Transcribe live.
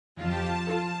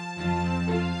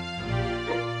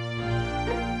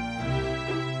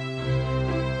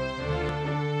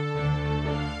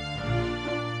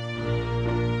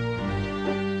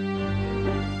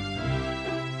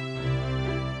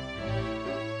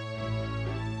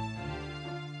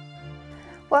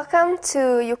Welcome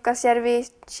to Jukkasjärvi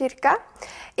kyrka.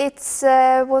 It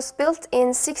was built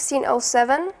in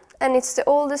 1607 and it's the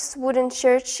oldest wooden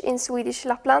church in Swedish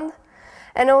Lapland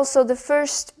and also the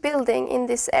first building in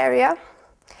this area.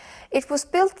 It was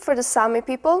built for the Sami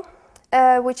people,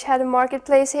 which had a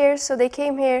marketplace here, so they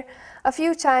came here a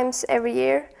few times every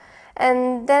year.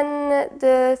 And then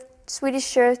the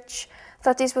Swedish church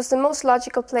thought this was the most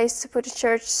logical place to put a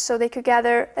church so they could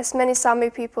gather as many Sami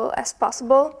people as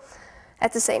possible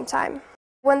at the same time.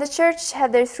 When the church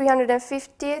had their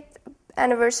 350th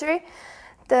anniversary,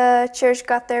 the church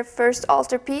got their first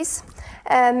altarpiece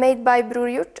made by Bror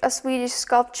Hjort, a Swedish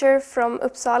sculptor from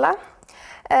Uppsala.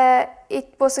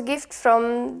 It was a gift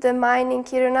from the mine in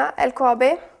Kiruna,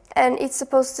 LKAB, and it's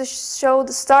supposed to show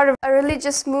the start of a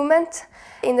religious movement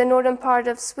in the northern part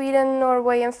of Sweden,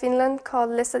 Norway and Finland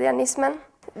called Laestadianismen.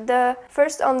 The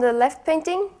first on the left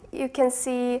painting, you can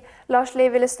see Lars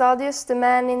Levi Laestadius, the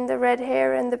man in the red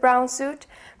hair and the brown suit,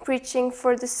 preaching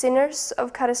for the sinners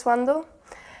of Karesuando.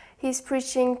 He's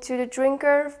preaching to the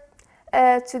drinker,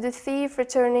 to the thief,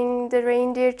 returning the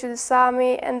reindeer to the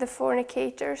Sami and the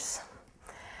fornicators.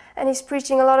 And he's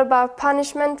preaching a lot about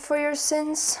punishment for your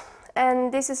sins.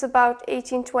 And this is about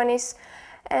 1820s,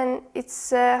 and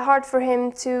it's hard for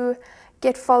him to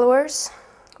get followers.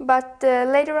 But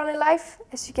later on in life,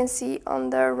 as you can see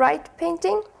on the right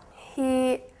painting,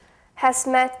 he has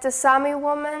met the Sami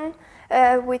woman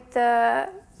with the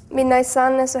midnight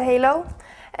sun as a halo,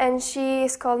 and she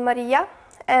is called Maria,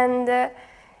 and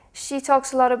she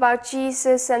talks a lot about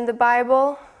Jesus and the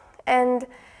Bible, and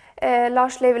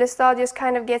Lars Levi Laestadius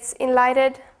kind of gets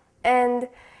enlightened, and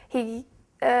he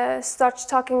starts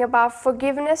talking about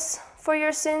forgiveness for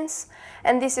your sins,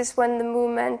 and this is when the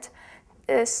movement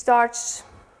starts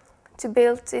to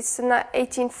build. It's in the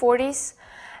 1840s,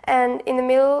 and in the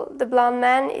middle, the blonde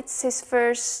man, it's his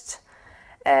first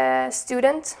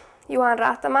student, Johan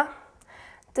Raatama.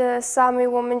 The Sami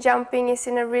woman jumping is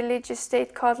in a religious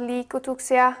state called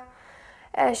Liikutuksia.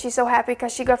 She's so happy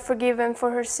because she got forgiven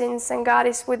for her sins and God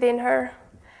is within her.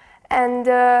 And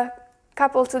the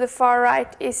couple to the far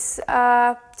right is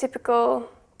a typical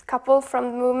couple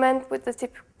from the movement with the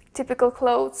typical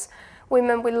clothes.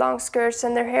 Women with long skirts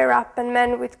and their hair up, and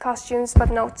men with costumes but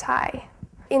no tie.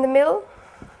 In the middle,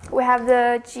 we have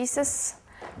the Jesus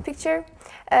picture.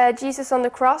 Jesus on the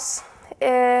cross.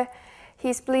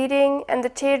 He's bleeding and the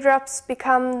teardrops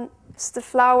become the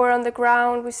flower on the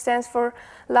ground, which stands for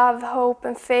love, hope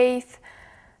and faith,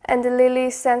 and the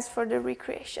lily stands for the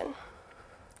recreation.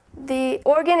 The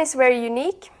organ is very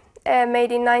unique,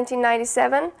 made in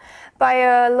 1997 by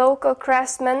a local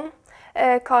craftsman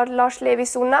called Lars Levi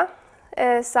Suna,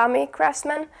 Sami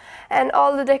craftsman, and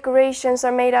all the decorations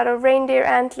are made out of reindeer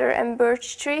antler and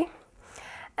birch tree.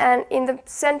 And in the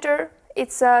center,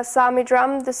 it's a Sami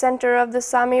drum, the center of the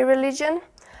Sami religion,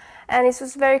 and it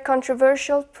was very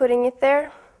controversial putting it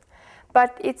there,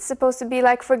 but it's supposed to be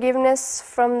like forgiveness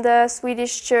from the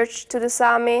Swedish church to the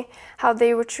Sami, how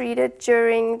they were treated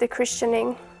during the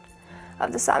christening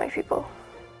of the Sami people.